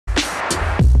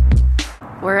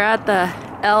We're at the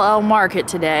LL Market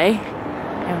today,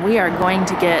 and we are going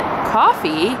to get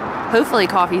coffee. Hopefully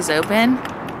coffee's open,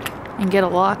 and get a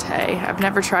latte. I've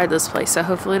never tried this place, so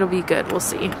hopefully it'll be good. We'll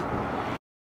see.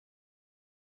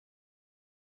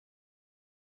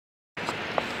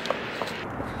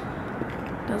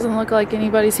 Doesn't look like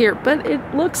anybody's here, but it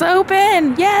looks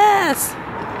open. Yes!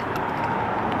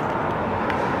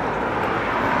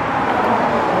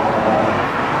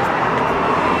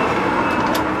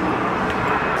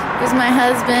 Here's my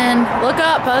husband. Look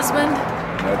up, husband.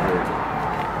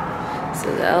 This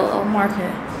is the LL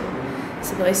Market. It's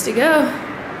the place to go.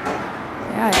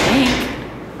 Yeah, I think.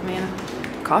 I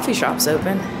mean, coffee shop's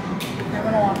open. I'm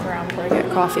gonna walk around before I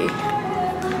get coffee.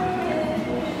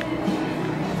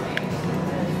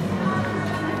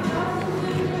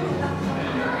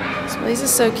 This place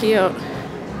is so cute.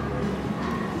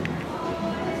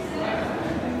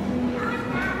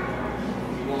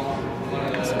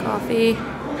 There's coffee.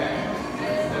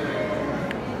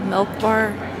 Milk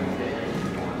bar.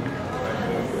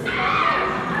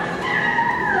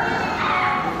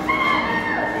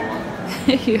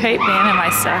 You hate being in my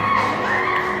stuff.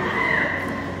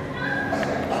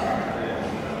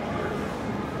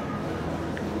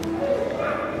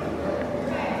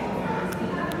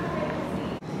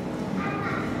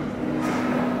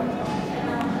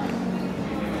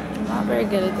 I'm not very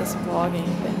good at this vlogging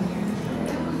thing.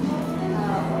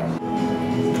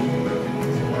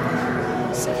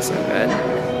 This looks so good.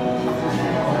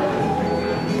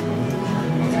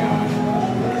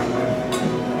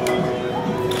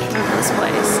 This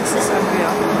place. This is so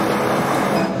cute.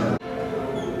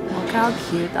 Look how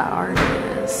cute that art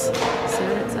is. See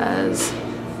what it says.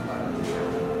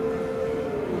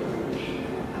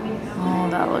 Oh,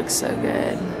 that looks so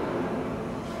good.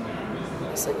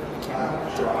 Looks like the camera.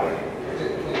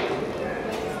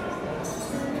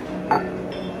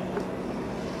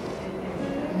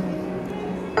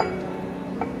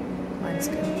 Mine's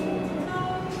good.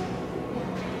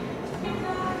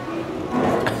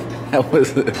 That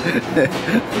was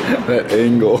that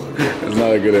angle. It's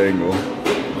not a good angle. I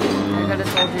could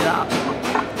have told you that.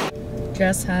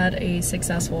 Just had a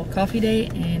successful coffee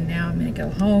date, and now I'm gonna go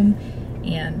home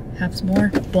and have some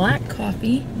more black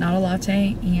coffee, not a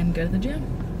latte, and go to the gym.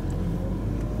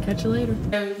 Catch you later.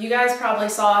 So you guys probably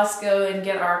saw us go and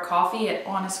get our coffee at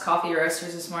Honest Coffee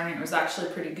Roasters this morning. It was actually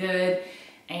pretty good.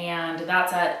 And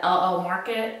that's at LL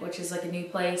Market, which is like a new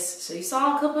place. So you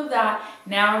saw a clip of that.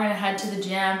 Now we're gonna head to the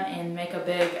gym and make a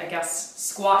big, I guess,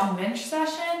 squat and bench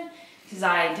session, because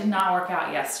I did not work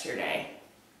out yesterday.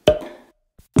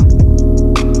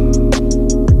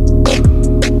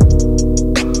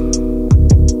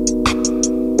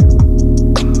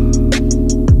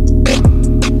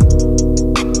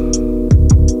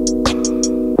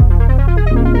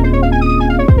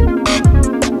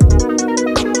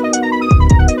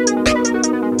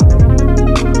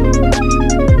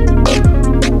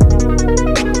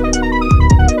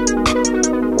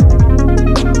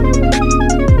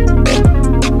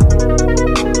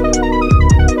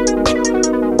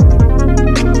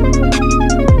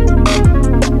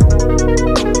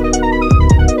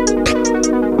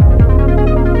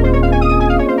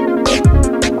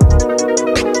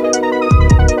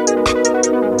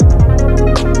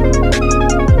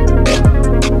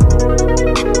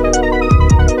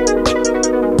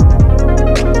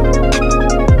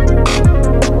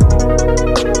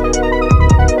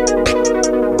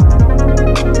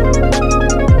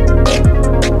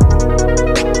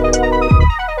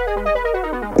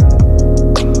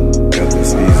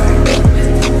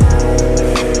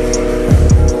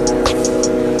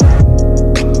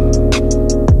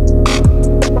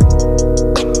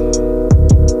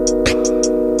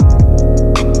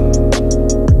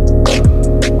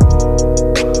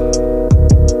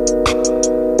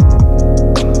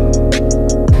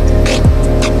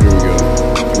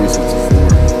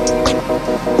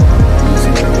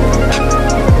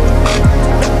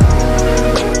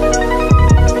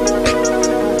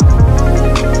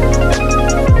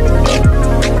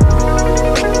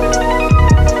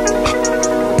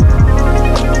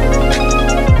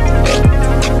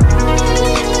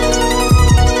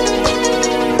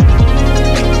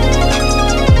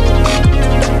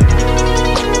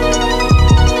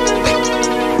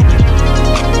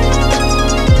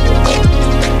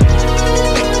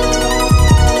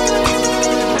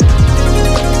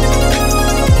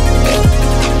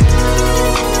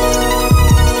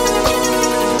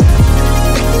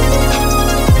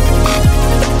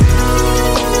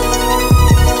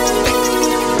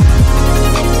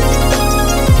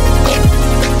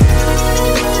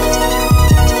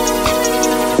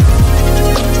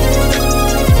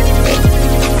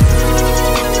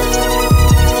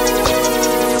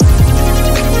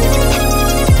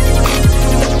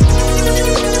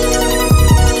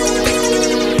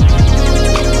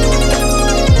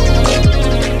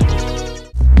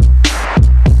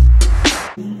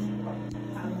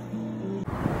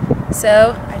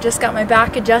 So I just got my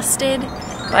back adjusted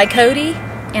by Cody,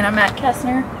 and I'm at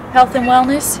Kessner Health and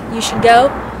Wellness. You should go.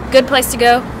 Good place to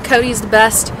go. Cody's the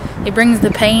best. He brings the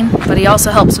pain, but he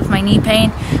also helps with my knee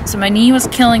pain. So my knee was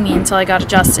killing me until I got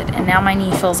adjusted, and now my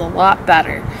knee feels a lot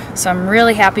better. So I'm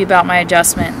really happy about my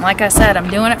adjustment. And like I said, I'm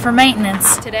doing it for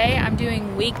maintenance. Today I'm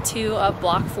doing week 2 of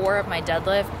block 4 of my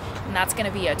deadlift, and that's gonna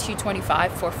be a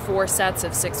 225 for 4 sets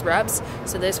of 6 reps.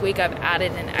 So this week I've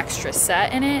added an extra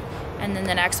set in it, and then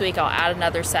the next week I'll add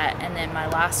another set, and then my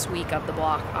last week of the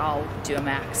block I'll do a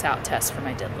max out test for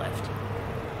my deadlift.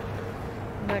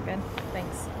 Is that good?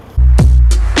 Thanks.